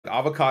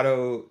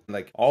Avocado,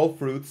 like all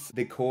fruits,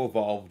 they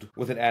co-evolved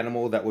with an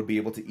animal that would be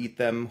able to eat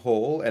them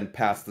whole and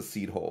pass the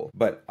seed hole.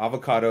 But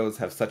avocados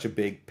have such a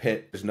big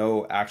pit, there's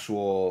no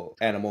actual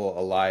animal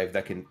alive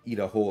that can eat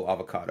a whole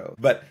avocado.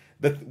 But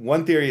the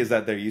one theory is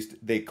that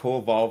they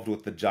co-evolved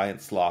with the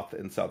giant sloth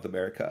in South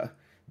America.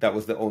 That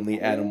was the only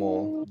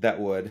animal that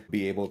would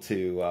be able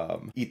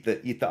to eat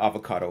the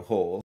avocado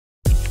whole.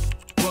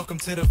 Welcome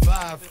to the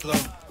Vibe Flow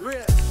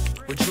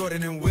with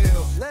Jordan and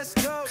Will. Let's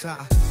go.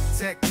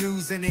 Tech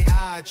news and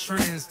AI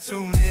trends.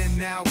 Tune in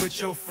now with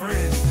your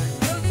friends.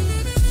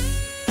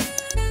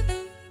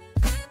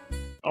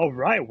 All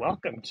right,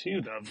 welcome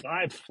to the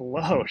Vibe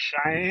Flow.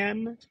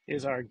 Shayan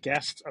is our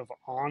guest of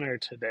honor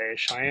today.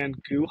 Shayan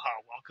Guha,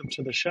 welcome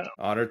to the show.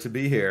 Honored to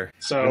be here.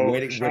 So been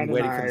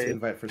waiting for this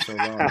invite for so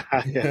long.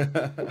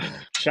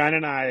 Shayan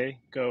and I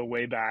go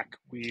way back.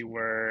 We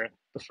were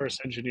the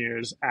first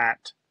engineers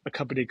at a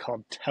company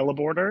called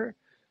Teleborder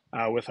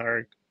with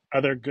our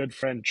other good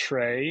friend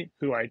Trey,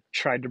 who I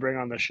tried to bring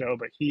on the show,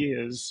 but he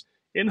is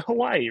in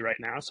Hawaii right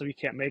now, so he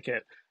can't make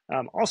it.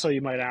 Also,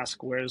 you might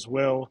ask, where's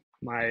Will?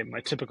 My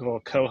typical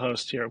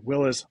co-host here.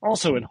 Will is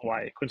also in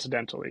Hawaii,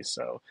 coincidentally.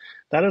 So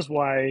that is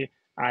why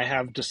I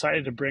have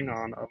decided to bring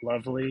on a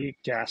lovely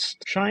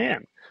guest,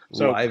 Shayan.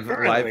 So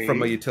live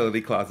from a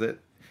utility closet.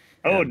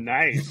 Oh,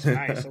 nice.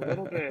 A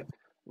little bit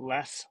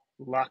less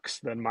luxe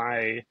than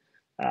my,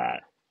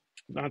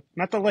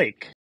 not the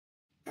lake.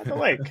 Not the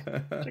lake.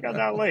 Check out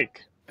that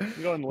lake.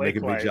 I'm going lake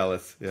life. Making me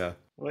jealous, yeah.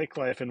 Lake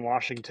life in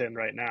Washington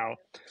right now.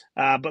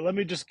 But let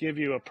me just give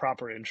you a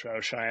proper intro,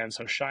 Shayan.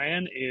 So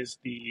Shayan is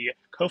the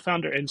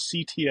co-founder and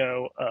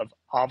CTO of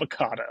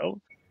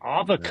Avocado.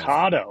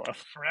 Avocado, a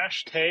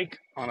fresh take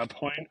on a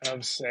point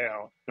of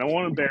sale. And I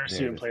won't embarrass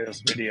you and play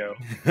this video.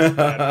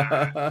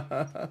 But,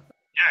 yeah,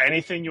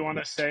 anything you want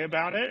to say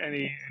about it?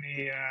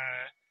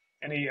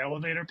 Any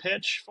elevator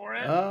pitch for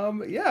it?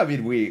 Yeah, I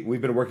mean,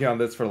 we've been working on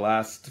this for the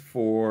last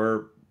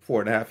four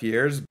and a half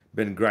years.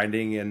 Been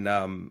grinding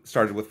and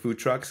started with food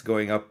trucks,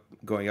 going up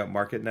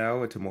market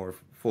now into more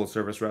full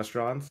service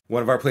restaurants.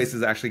 One of our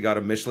places actually got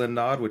a Michelin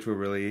nod, which we're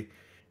really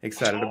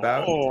excited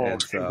about.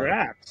 And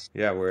congrats!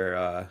 Yeah,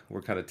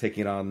 we're kind of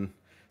taking on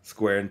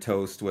Square and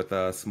Toast with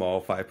a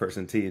small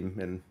 5-person team,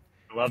 and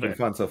it's been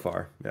fun so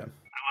far. Yeah,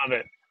 I love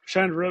it.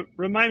 Shayan,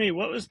 remind me,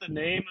 what was the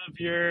name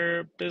of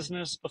your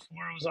business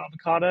before it was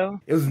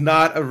Avocado? It was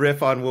not a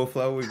riff on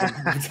Wolflow.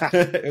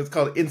 It was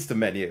called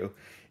Instamenu.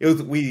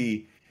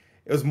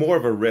 It was more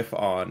of a riff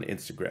on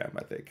Instagram,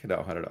 I think.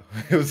 No, I don't know.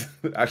 It was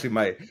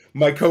actually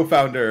my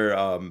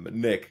co-founder,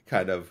 Nick,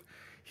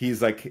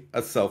 he's like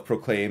a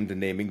self-proclaimed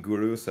naming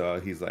guru. So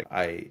he's like,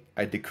 I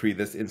decree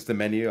this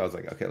Instamenu. I was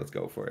like, okay, let's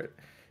go for it.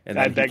 And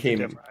I beg to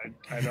differ.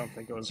 I don't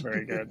think it was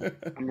very good.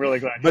 I'm really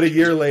glad. But a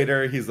year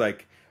later, he's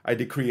like, I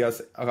decree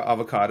us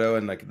Avocado,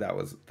 and like that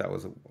was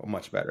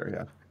much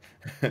better.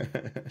 Yeah.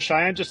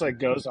 Shayan just like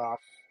goes off.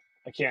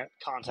 I can't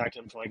contact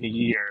him for like a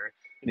year.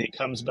 And he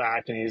comes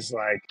back and he's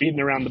like beating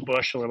around the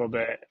bush a little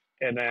bit.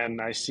 And then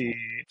I see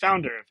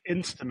founder of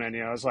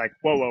Instamenu. I was like,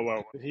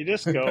 whoa. Did he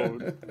just go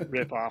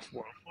rip off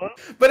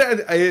Wolflow? But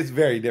it's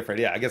very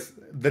different. Yeah, I guess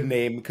the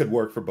name could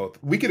work for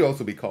both. We could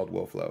also be called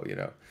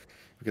Wolflow,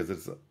 because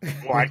it's...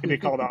 Well, I could be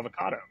called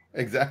Avocado.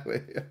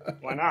 Exactly.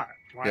 Why not?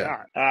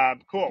 Not?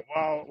 Cool.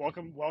 Well,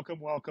 welcome.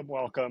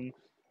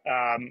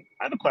 I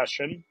have a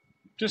question.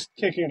 Just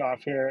kicking it off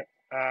here.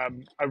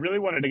 I really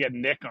wanted to get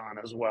Nick on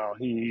as well.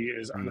 He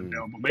is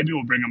unavailable. Maybe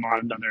we'll bring him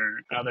on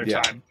another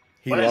time.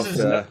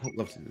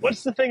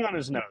 What's the thing on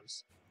his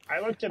nose? I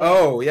looked at.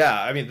 Oh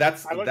yeah, I mean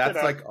that's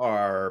like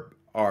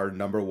our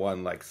number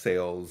one like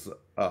sales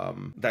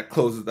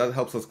that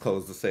helps us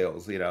close the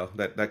sales.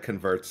 That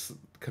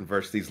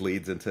converts these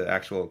leads into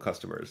actual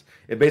customers.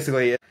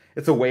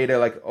 It's a way to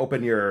like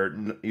open your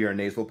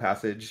nasal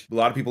passage. A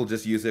lot of people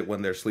just use it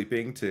when they're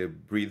sleeping to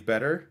breathe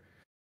better.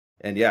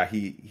 And yeah,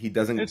 he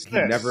doesn't.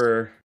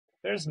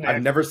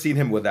 I've never seen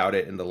him without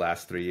it in the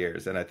last 3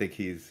 years, and I think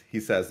he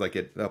says like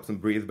it helps him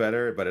breathe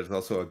better, but it's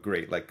also a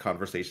great like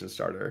conversation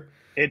starter.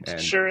 It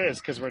sure is,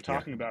 because we're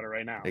talking about it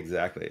right now.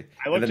 Exactly.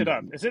 I looked it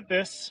up. Is it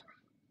this?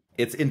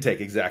 It's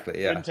Intake,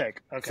 exactly. Yeah. Intake.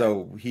 Okay.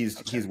 So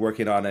he's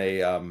working on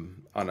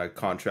a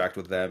contract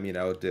with them.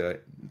 Going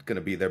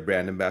to be their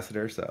brand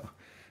ambassador. So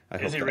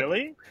is he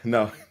really?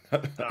 No.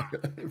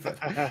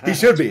 He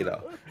should be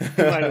though.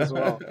 He might as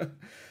well.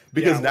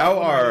 Because now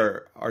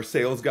our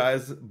sales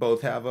guys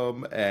both have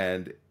them,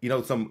 and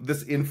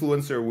this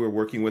influencer we're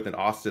working with in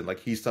Austin, like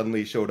he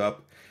suddenly showed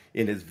up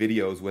in his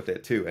videos with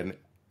it too, and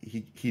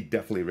he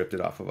definitely ripped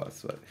it off of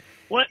us.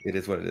 But it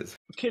is what it is.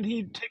 Can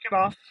he take it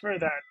off for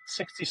that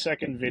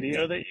 60-second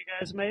video that you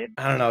guys made?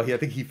 I don't know. I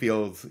think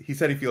he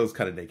said he feels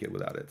kind of naked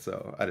without it,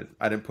 so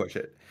I didn't push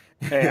it.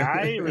 Hey,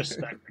 I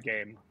respect the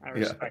game. I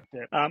respect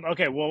it.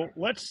 Okay, well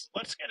let's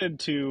get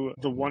into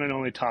the one and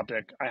only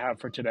topic I have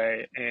for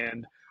today,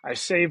 and I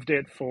saved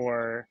it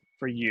for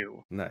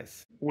you.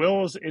 Nice.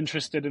 Will's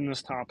interested in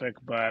this topic,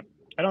 but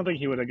I don't think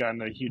he would have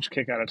gotten a huge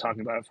kick out of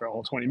talking about it for a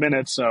whole 20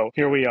 minutes. So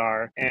here we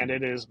are. And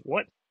it is,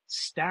 what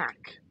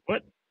stack?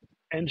 What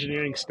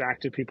engineering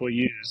stack do people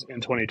use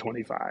in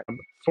 2025?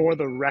 For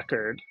the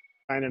record,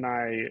 Ryan and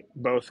I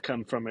both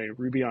come from a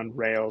Ruby on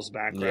Rails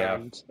Yeah.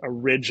 background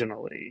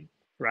originally,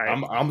 right?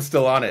 I'm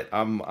still on it.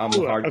 Ooh,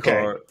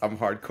 okay. I'm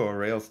hardcore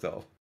Rails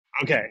still.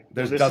 Okay. Well,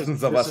 There's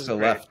dozens of us still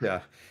great. left.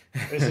 Yeah.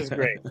 This is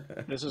great.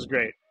 This is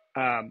great.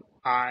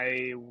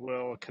 I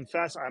will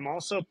confess I'm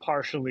also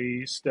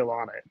partially still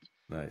on it.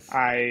 Nice.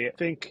 I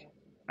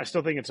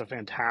still think it's a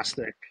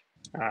fantastic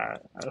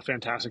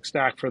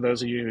stack. For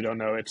those of you who don't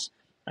know, it's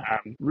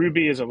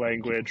Ruby is a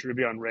language.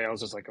 Ruby on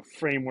Rails is like a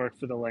framework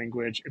for the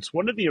language. It's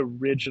one of the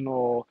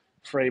original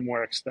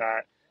frameworks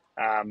that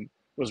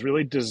was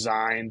really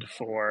designed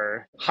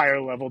for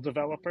higher level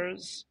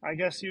developers, I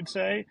guess you'd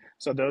say.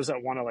 So those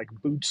that want to like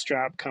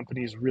bootstrap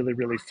companies really,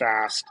 really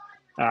fast,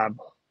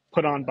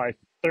 put on by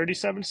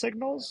 37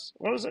 Signals.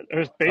 What was it?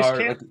 Or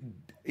Basecamp?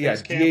 Yeah,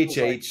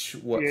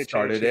 DHH DHH,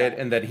 started it,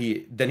 and then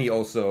he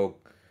also,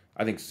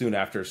 I think soon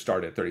after,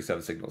 started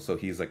 37 Signals. So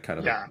he's like kind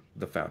of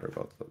the founder of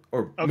both of them.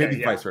 Or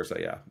maybe vice versa.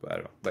 Yeah, but I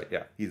don't know. But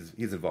yeah, he's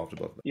involved in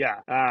both of them. Yeah,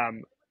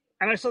 and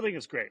I still think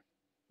it's great,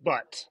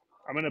 but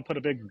I'm going to put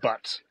a big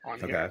but on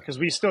here because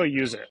we still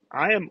use it.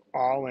 I am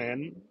all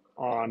in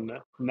on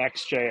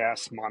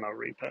Next.js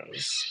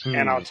monorepos,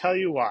 and I'll tell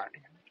you why.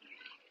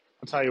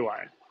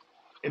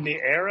 In the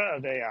era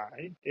of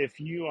AI, if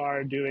you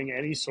are doing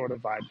any sort of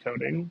vibe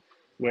coding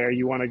where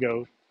you want to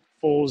go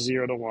full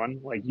 0 to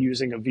 1, like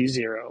using a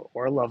V0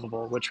 or a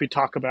Lovable, which we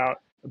talk about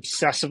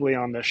obsessively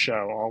on this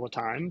show all the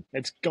time,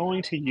 it's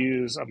going to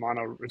use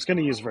it's going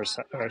to use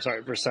Vercel,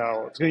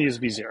 it's going to use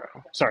V0.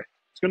 Sorry,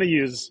 it's going to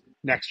use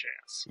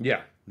Next.js. Yeah,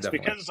 definitely. It's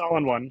because it's all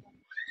in one,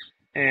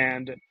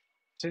 and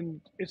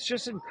it's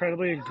just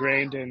incredibly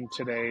ingrained in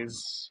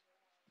today's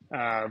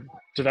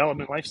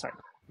development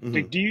lifecycle.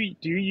 Mm-hmm. Do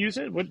you use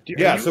it?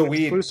 So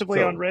we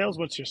exclusively on Rails.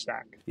 What's your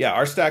stack? Yeah,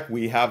 our stack,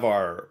 we have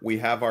our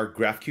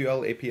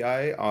GraphQL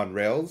API on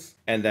Rails,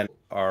 and then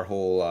our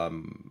whole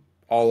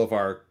all of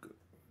our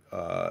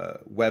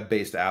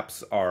web-based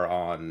apps are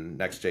on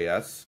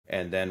Next.js,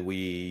 and then we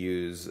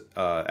use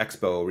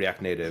Expo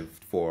React Native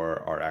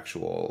for our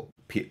actual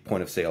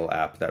point of sale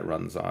app that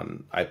runs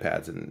on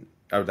iPads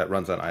or that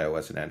runs on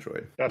iOS and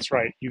Android. That's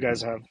right. You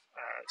guys have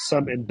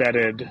some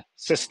embedded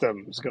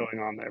systems going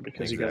on there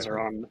because you guys are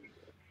on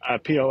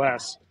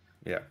POS.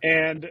 Yeah.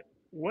 And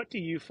what do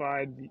you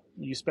find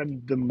you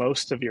spend the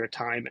most of your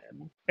time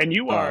in? And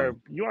you are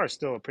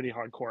still a pretty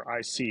hardcore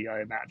IC,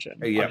 I imagine,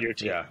 on your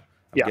team. Yeah.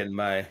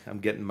 I'm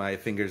getting my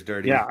fingers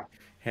dirty,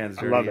 hands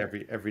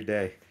dirty every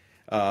day.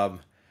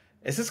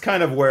 It's just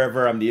kind of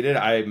wherever I'm needed.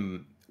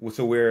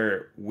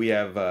 We're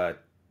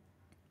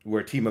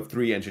a team of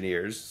 3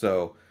 engineers,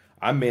 so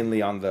I'm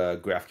mainly on the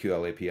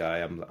GraphQL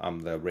API. I'm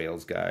the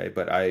Rails guy,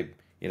 but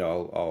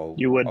I'll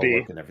work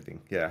and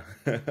everything. Yeah,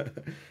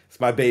 it's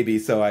my baby.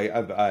 So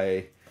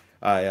I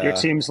your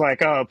team's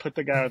like, oh, put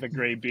the guy with the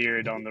gray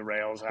beard on the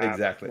Rails app.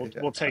 Exactly.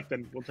 We'll take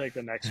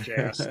the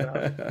Next.js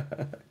stuff.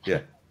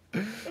 Yeah.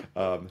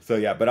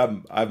 But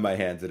I have my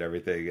hands in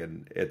everything,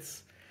 and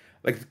it's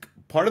like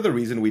part of the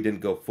reason we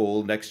didn't go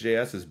full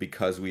Next.js is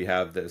because we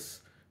have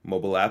this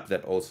mobile app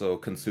that also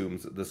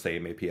consumes the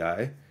same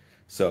API.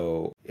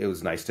 So it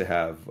was nice to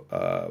have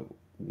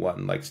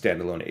one like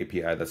standalone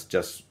API that's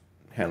just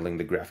handling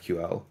the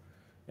GraphQL,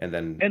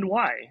 and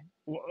why?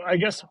 I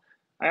guess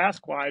I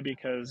ask why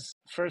because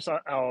first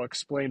I'll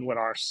explain what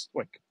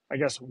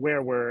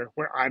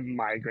where I'm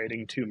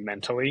migrating to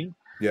mentally.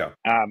 Yeah.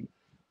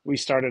 We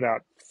started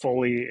out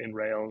fully in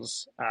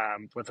Rails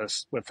with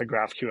the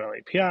GraphQL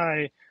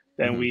API.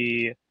 Then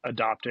we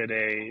adopted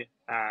a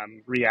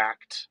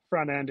React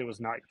front end. It was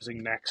not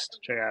using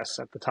Next.js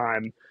at the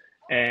time,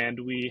 and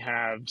we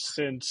have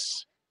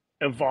since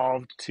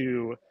evolved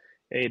to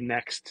a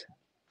Next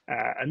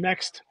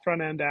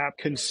front end app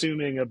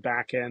consuming a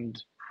back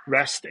end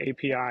REST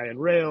API in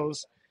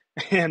Rails.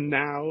 And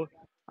now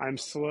I'm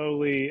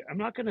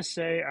not going to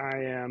say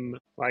I am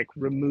like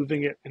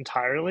removing it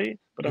entirely,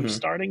 but I'm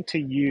starting to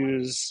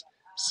use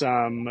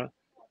some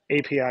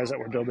APIs that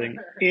we're building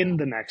in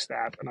the Next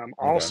app. And I'm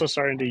also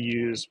starting to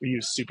we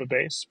use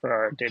Supabase for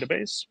our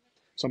database.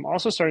 So I'm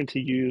also starting to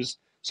use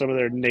some of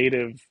their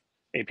native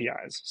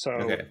APIs.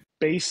 So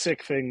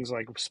basic things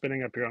like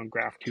spinning up your own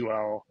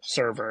GraphQL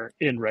server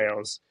in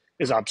Rails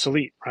is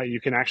obsolete, right? You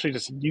can actually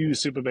just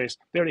use Supabase.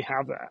 They already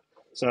have that.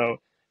 So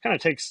kind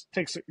of takes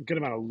a good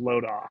amount of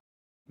load off.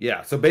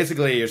 Yeah. So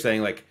basically you're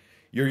saying like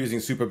you're using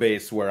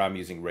Supabase where I'm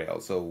using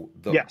Rails. So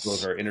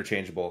those are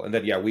interchangeable. And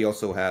then, we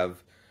also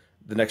have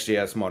the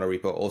Next.js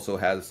monorepo also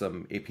has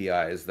some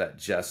APIs that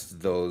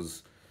just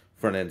those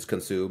front ends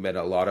consume. And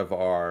a lot of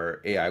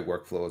our AI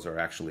workflows are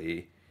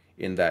actually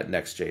in that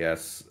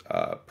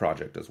Next.js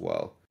project as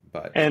well.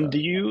 But do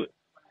you,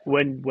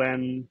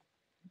 when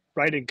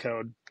writing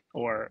code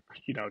or,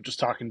 just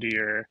talking to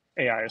your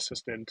AI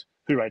assistant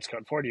who writes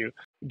code for you,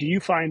 do you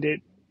find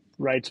it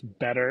writes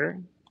better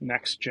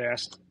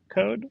Next.js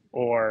code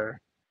or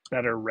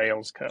better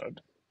Rails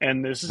code?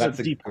 And this is a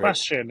deep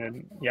question.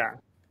 And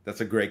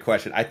that's a great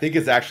question. I think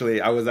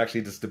I was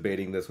actually just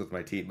debating this with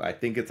my team. I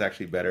think it's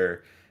actually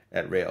better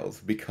at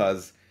Rails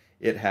because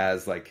it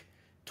has like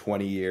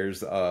 20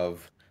 years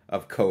of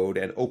code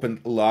and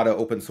a lot of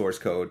open source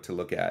code to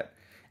look at.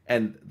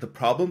 And the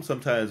problem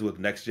sometimes with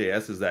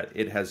Next.js is that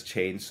it has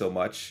changed so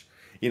much.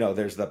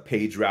 There's the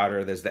page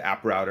router, there's the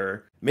app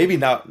router. Maybe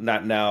not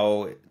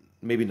now,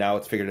 maybe now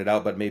it's figured it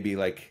out, but maybe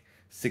like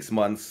 6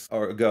 months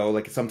ago,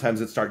 like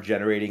sometimes it starts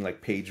generating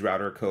like page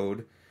router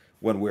code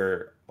when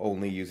we're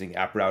only using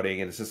app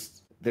routing. And it's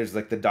just, there's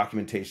like the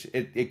documentation.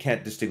 It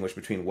can't distinguish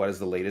between what is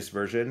the latest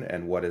version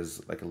and what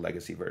is like a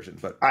legacy version.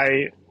 But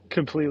I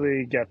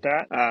completely get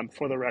that.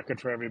 For the record,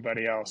 for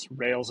everybody else,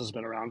 Rails has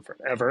been around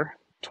forever,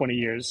 20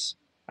 years.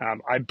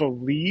 I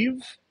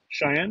believe,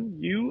 Cheyenne,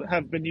 you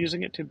have been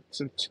using it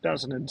since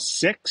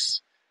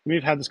 2006.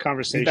 We've had this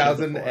conversation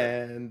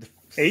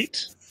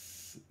 2008?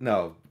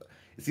 No,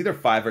 it's either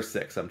 5 or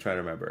 6. I'm trying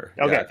to remember.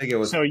 Okay, yeah, I think it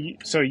was. So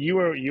you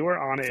were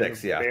on it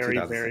 6, in the very,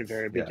 very, 2006,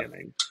 very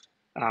beginning.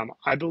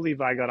 I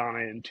believe I got on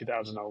it in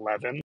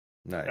 2011.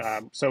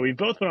 Nice. So we've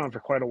both been on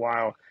for quite a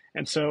while,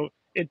 and so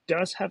it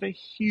does have a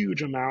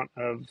huge amount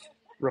of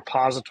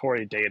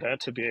repository data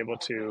to be able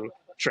to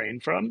train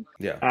from.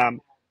 Yeah.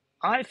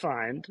 I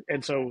find,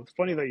 and so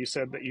funny that you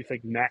said that you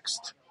think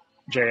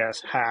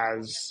Next.js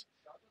has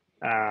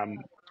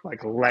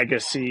like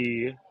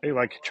legacy, it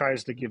like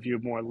tries to give you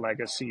more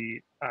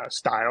legacy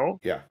style.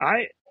 Yeah.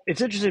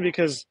 It's interesting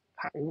because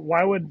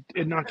why would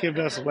it not give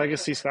us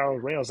legacy style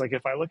Rails? Like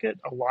if I look at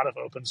a lot of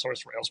open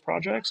source Rails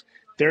projects,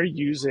 they're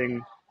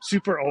using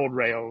super old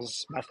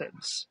Rails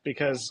methods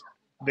because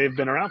they've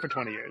been around for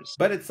 20 years.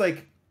 But it's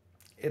like,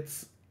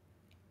 it's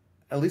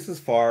at least as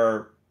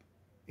far,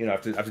 I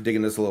have to dig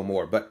into this a little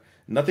more, but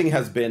nothing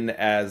has been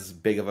as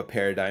big of a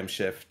paradigm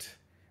shift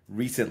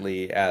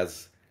recently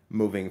as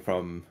moving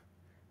from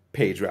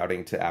page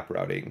routing to app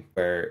routing,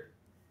 where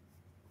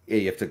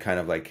you have to kind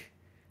of like,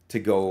 to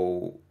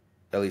go,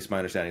 at least my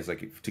understanding is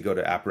like, to go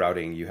to app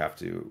routing, you have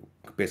to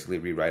basically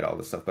rewrite all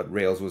this stuff. But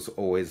Rails was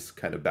always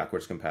kind of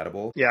backwards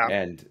compatible. Yeah.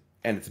 And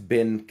it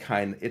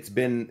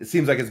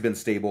seems like it's been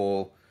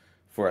stable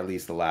for at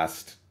least the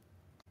last,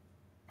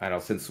 I don't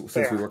know,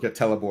 since we worked at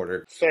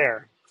Teleborder.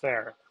 Fair.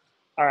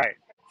 All right.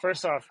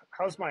 First off,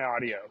 how's my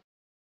audio?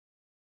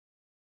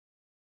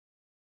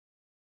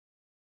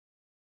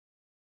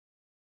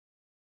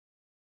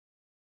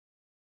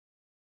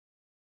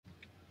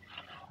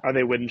 Are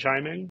they wind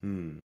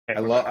chiming? Okay,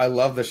 I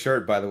love the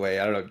shirt, by the way.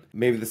 I don't know.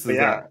 Maybe this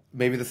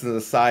is an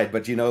aside,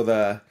 but do you know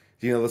the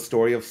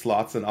story of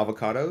sloths and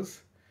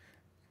avocados?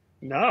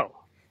 No.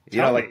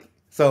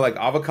 So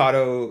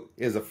avocado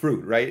is a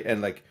fruit, right?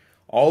 And like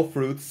all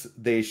fruits,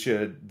 they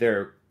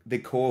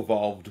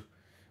co-evolved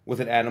with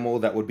an animal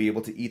that would be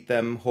able to eat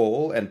them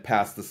whole and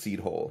pass the seed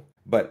hole.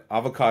 But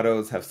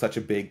avocados have such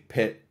a big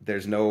pit.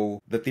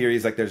 The theory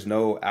is like there's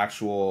no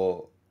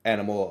actual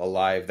animal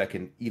alive that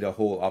can eat a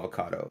whole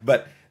avocado.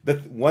 But the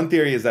one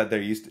theory is that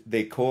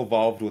they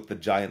co-evolved with the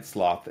giant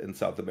sloth in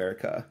South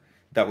America.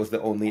 That was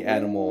the only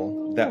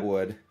animal that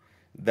would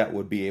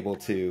be able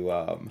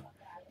to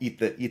eat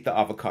the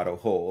avocado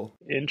whole.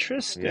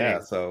 Interesting.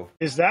 Yeah. So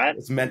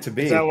it's meant to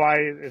be? Is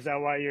that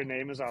why your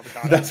name is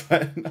Avocado? That's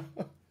why. No.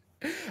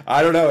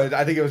 I don't know.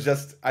 I think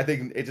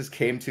it just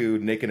came to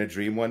Nick in a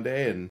dream one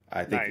day, and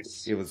I think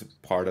it was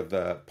part of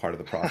the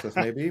process,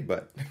 maybe.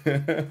 But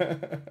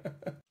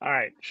all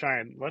right,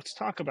 Cheyenne, let's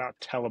talk about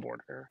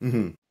Teleborder.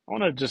 Mm-hmm. I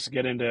want to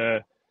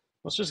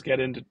let's just get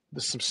into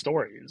some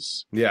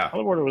stories. Yeah,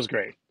 Teleborder was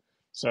great.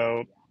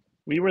 So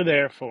we were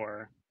there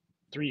for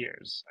 3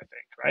 years, I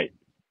think, right?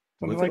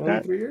 Something like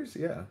that. 3 years,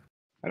 yeah.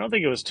 I don't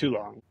think it was too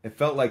long. It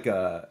felt like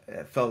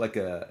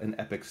an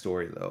epic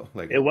story, though.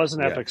 Like it was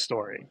an epic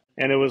story,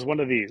 and it was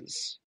one of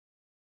these.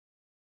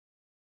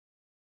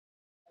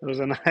 It was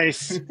a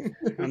nice high,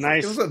 a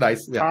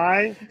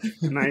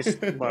nice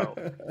low,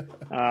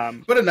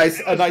 but a nice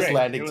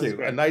landing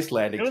too. A nice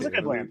landing. It was a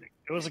good landing.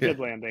 It was a good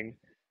landing.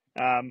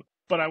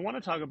 But I want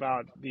to talk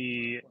about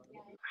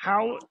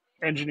how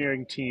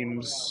engineering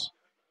teams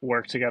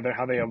work together,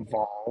 how they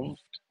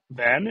evolved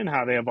then and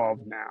how they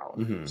evolve now.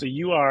 Mm-hmm. So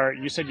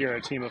you said you're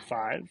a team of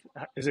 5.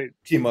 Is it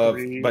team of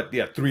three? But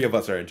yeah, 3 of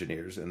us are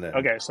engineers, and then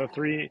okay, so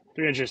three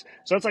engineers.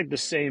 So that's like the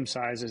same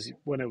size as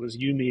when it was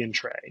you, me, and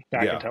Trey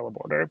back at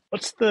Teleborder.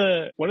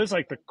 What is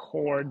like the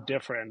core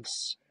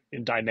difference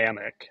in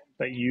dynamic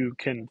that you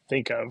can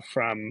think of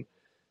from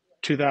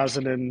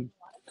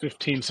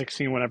 2015,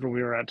 16, whenever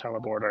we were at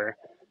Teleborder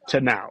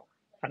to now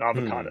at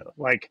Avocado?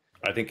 Like,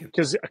 I think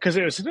because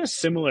it was in a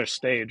similar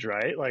stage,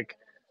 right? Like,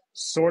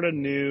 sort of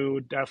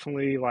new,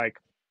 definitely like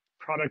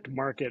product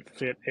market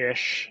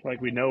fit-ish. Like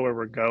we know where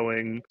we're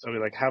going, so we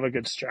like have a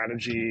good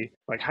strategy.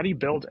 Like, how do you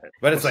build it?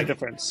 But What's the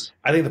difference?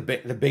 I think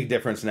the big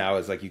difference now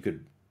is like you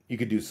could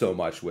do so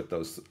much with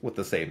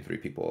the same 3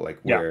 people. Like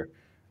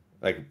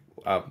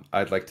I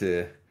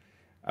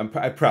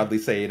proudly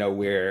say,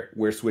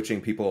 we're switching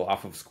people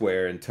off of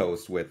Square and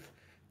Toast with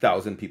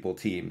 1,000 people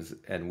teams,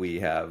 and we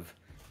have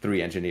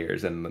 3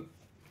 engineers, and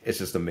it's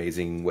just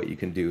amazing what you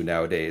can do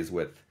nowadays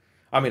with.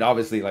 I mean,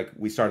 obviously, like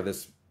we started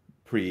this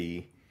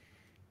pre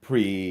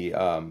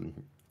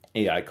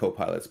AI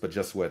copilots, but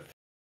just with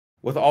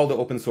with all the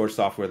open source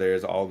software there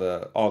is, all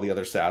the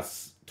other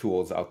SaaS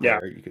tools out Yeah.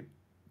 there, you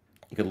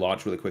could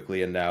launch really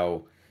quickly, and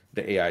now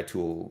the AI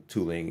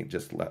tooling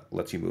just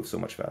lets you move so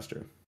much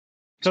faster.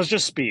 So it's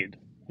just speed.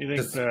 You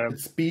think Just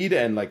it's speed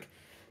and like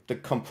the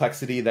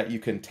complexity that you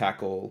can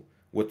tackle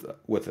with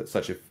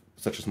such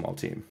a small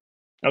team.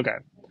 okay.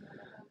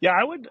 Yeah,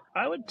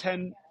 I would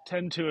tend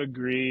to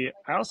agree.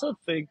 I also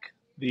think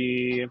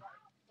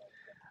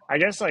I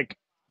guess like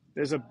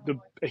there's a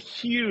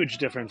huge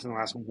difference in the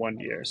last 1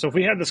 year. So if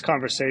we had this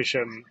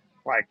conversation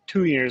like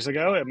 2 years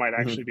ago, it might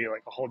Hmm. actually be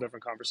like a whole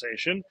different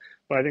conversation.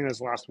 But I think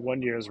this last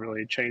 1 year has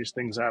really changed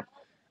things up.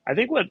 I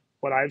think what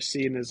I've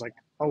seen is like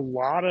a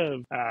lot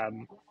of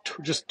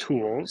just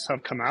tools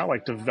have come out,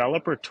 like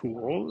developer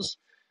tools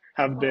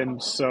have been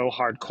so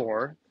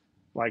hardcore.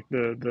 Like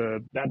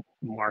the that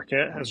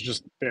market has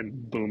just been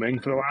booming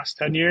for the last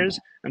 10 years,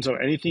 and so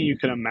anything you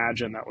can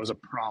imagine that was a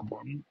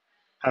problem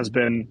has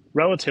been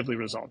relatively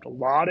resolved. A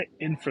lot of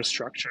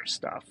infrastructure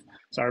stuff.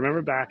 So I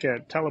remember back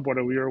at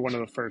Teleborder, we were one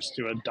of the first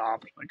to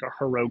adopt like a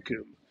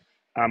Heroku,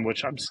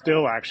 which I'm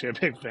still actually a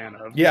big fan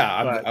of.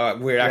 Yeah, But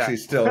we're yeah, actually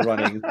still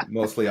running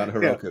mostly on yeah.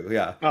 Heroku.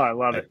 Yeah, Oh, I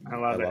love I, it. I I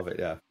love it. love it.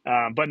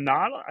 Yeah, But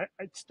not,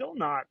 it's still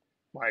not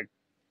like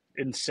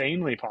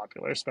insanely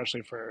popular,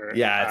 especially for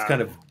yeah, it's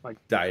kind of like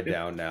died it,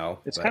 down now,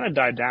 it's kind but of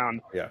died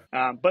down. yeah.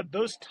 But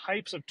those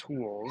types of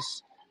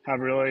tools have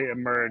really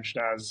emerged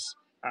as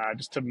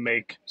just to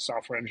make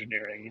software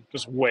engineering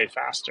just way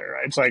faster.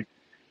 Right? It's like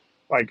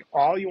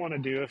all you want to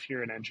do if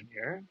you're an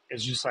engineer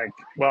is just like,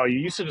 well, you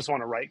used to just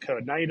want to write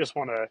code. Now you just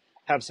want to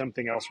have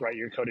something else write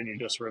your code and you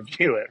just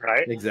review it,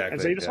 right? And so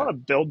Exactly. you just Yeah. want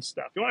to build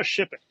stuff. You want to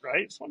ship it,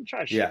 right? You just want to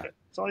try to ship Yeah. it.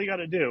 That's all you got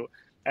to do.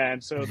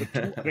 And so I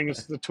think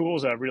it's the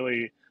tools that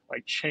really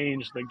like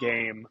changed the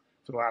game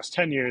for the last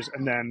 10 years.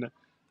 And then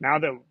now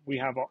that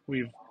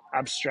we've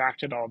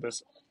abstracted all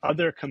this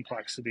other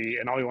complexity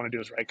and all we want to do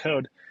is write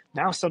code,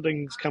 now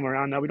something's come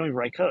around. Now we don't even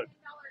write code.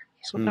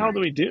 So what the hell Hmm. do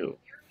we do?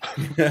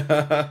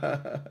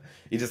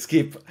 You just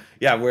keep,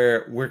 yeah,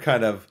 we're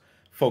kind of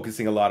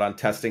focusing a lot on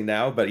testing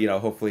now, but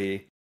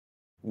hopefully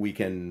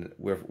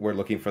we're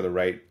looking for the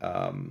right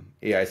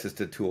AI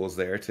assisted tools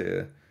there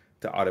to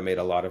automate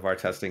a lot of our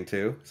testing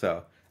too.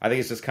 So I think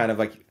it's just kind of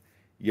like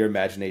your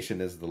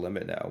imagination is the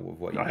limit now of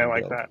what you I can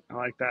like build. that. I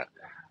like that.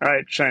 All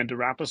right, Shane, to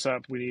wrap us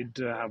up, we need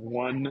to have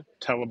one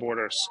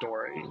teleborder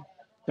story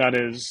that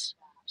is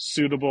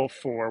suitable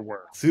for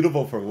work.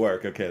 Suitable for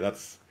work. Okay,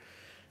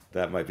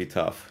 that might be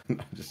tough. I'm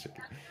just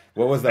joking.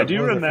 What was I that? do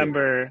What was that for you?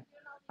 remember,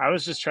 I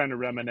was just trying to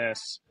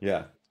reminisce.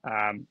 Yeah.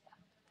 Um,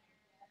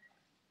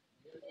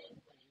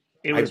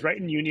 it I was right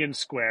in Union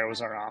Square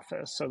was our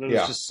office. So there was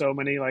yeah. just so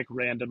many like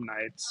random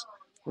nights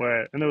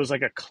and there was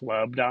like a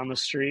club down the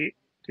street.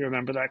 Do you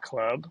remember that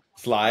club?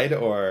 Slide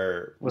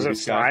or Was Ruby it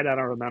Sky? Slide? I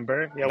don't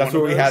remember. Yeah, That's one of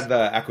where we those. had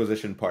the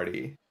acquisition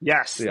party.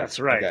 Yes, Yeah. that's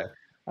right. Okay.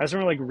 I just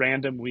remember like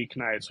random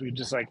weeknights. We'd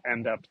just like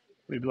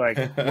we'd be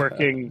like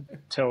working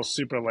till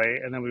super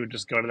late, and then we would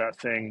just go to that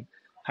thing,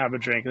 have a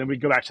drink, and then we'd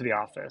go back to the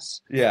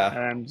office. Yeah.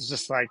 And it's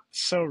just like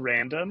so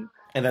random.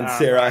 And then But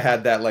Sarah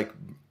had that like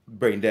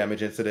brain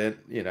damage incident,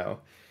 I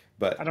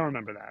but don't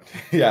remember that.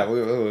 yeah,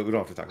 we don't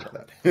have to talk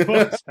about What that.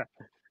 was that?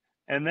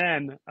 And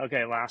then,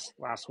 okay, last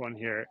one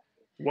here.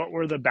 What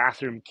were the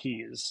bathroom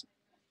keys?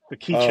 The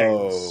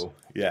keychains. Oh,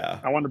 yeah.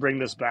 I want to bring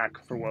this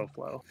back for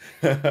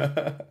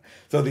WoFlow.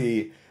 So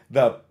the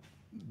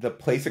the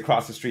place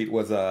across the street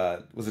was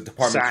a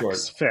department store.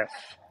 Saks Fifth.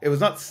 It was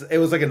not. It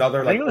was like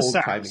another I think like it was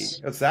old timey.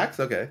 Saks. Saks.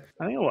 Okay.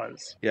 I think it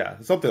was. Yeah,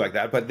 something like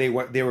that. But they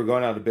were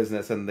going out of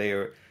business, and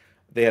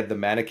they had the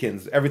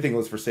mannequins. Everything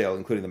was for sale,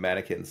 including the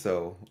mannequins.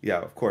 So yeah,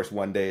 of course,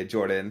 one day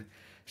Jordan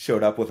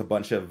showed up with a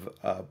bunch of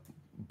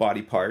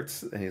body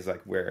parts, and he's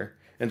like, "We're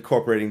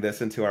incorporating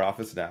this into our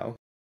office now."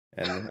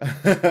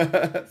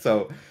 And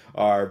so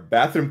our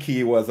bathroom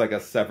key was like a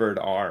severed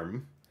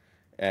arm,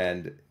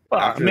 and Well,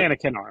 a after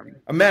mannequin arm.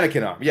 a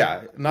mannequin arm,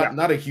 yeah, Yeah.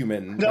 not a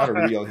human, not a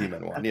real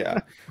human one, yeah,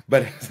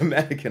 but it's a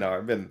mannequin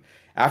arm. And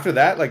after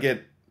that, like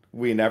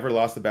we never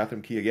lost the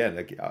bathroom key again.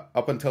 Like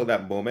up until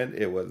that moment,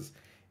 it was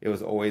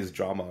always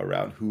drama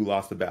around who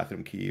lost the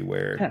bathroom key,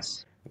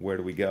 Yes. where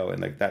do we go,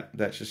 and like that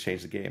just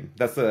changed the game.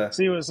 That's the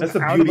See, it was that's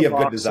an the out of beauty the of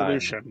good box design.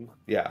 solution.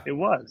 Yeah, It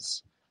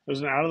was. It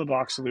was an out of the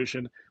box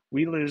solution.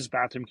 We lose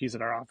bathroom keys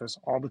at our office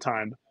all the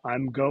time.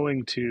 I'm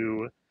going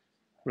to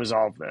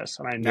resolve this,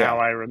 and yeah,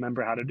 I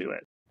remember how to do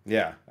it.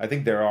 yeah. I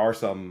think there are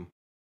some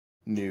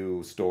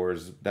new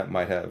stores that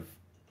might have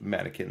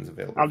mannequins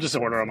available I'll for just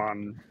sale. order them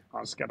on.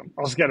 I'll just get them.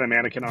 I'll just get a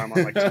mannequin arm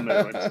on like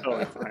Temu. It's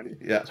totally fine.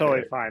 Yeah, Totally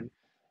right. fine.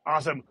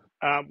 Awesome.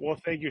 Well,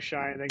 thank you,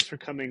 Shine. Thanks for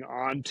coming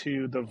on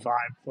to the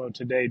Vibe Flow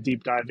today,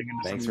 deep diving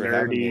into Thanks some for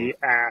having me.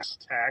 nerdy ass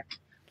tech.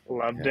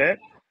 Loved Yeah. it.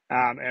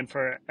 And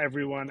for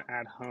everyone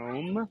at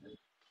home,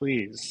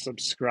 please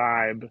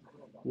subscribe,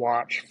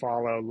 watch,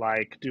 follow,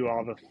 like, do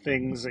all the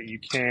things that you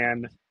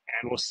can.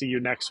 And we'll see you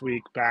next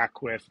week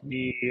back with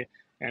me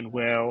and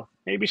Will.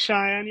 Maybe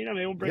Cheyenne,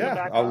 maybe we'll bring it Yeah,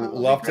 back I'll on.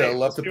 It'll be great. love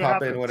Let's to see what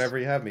pop in happens. whenever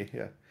you have me.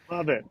 Yeah.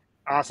 Love it.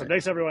 Awesome. Okay.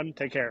 Thanks, everyone.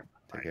 Take care.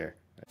 Take Bye.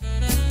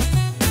 care.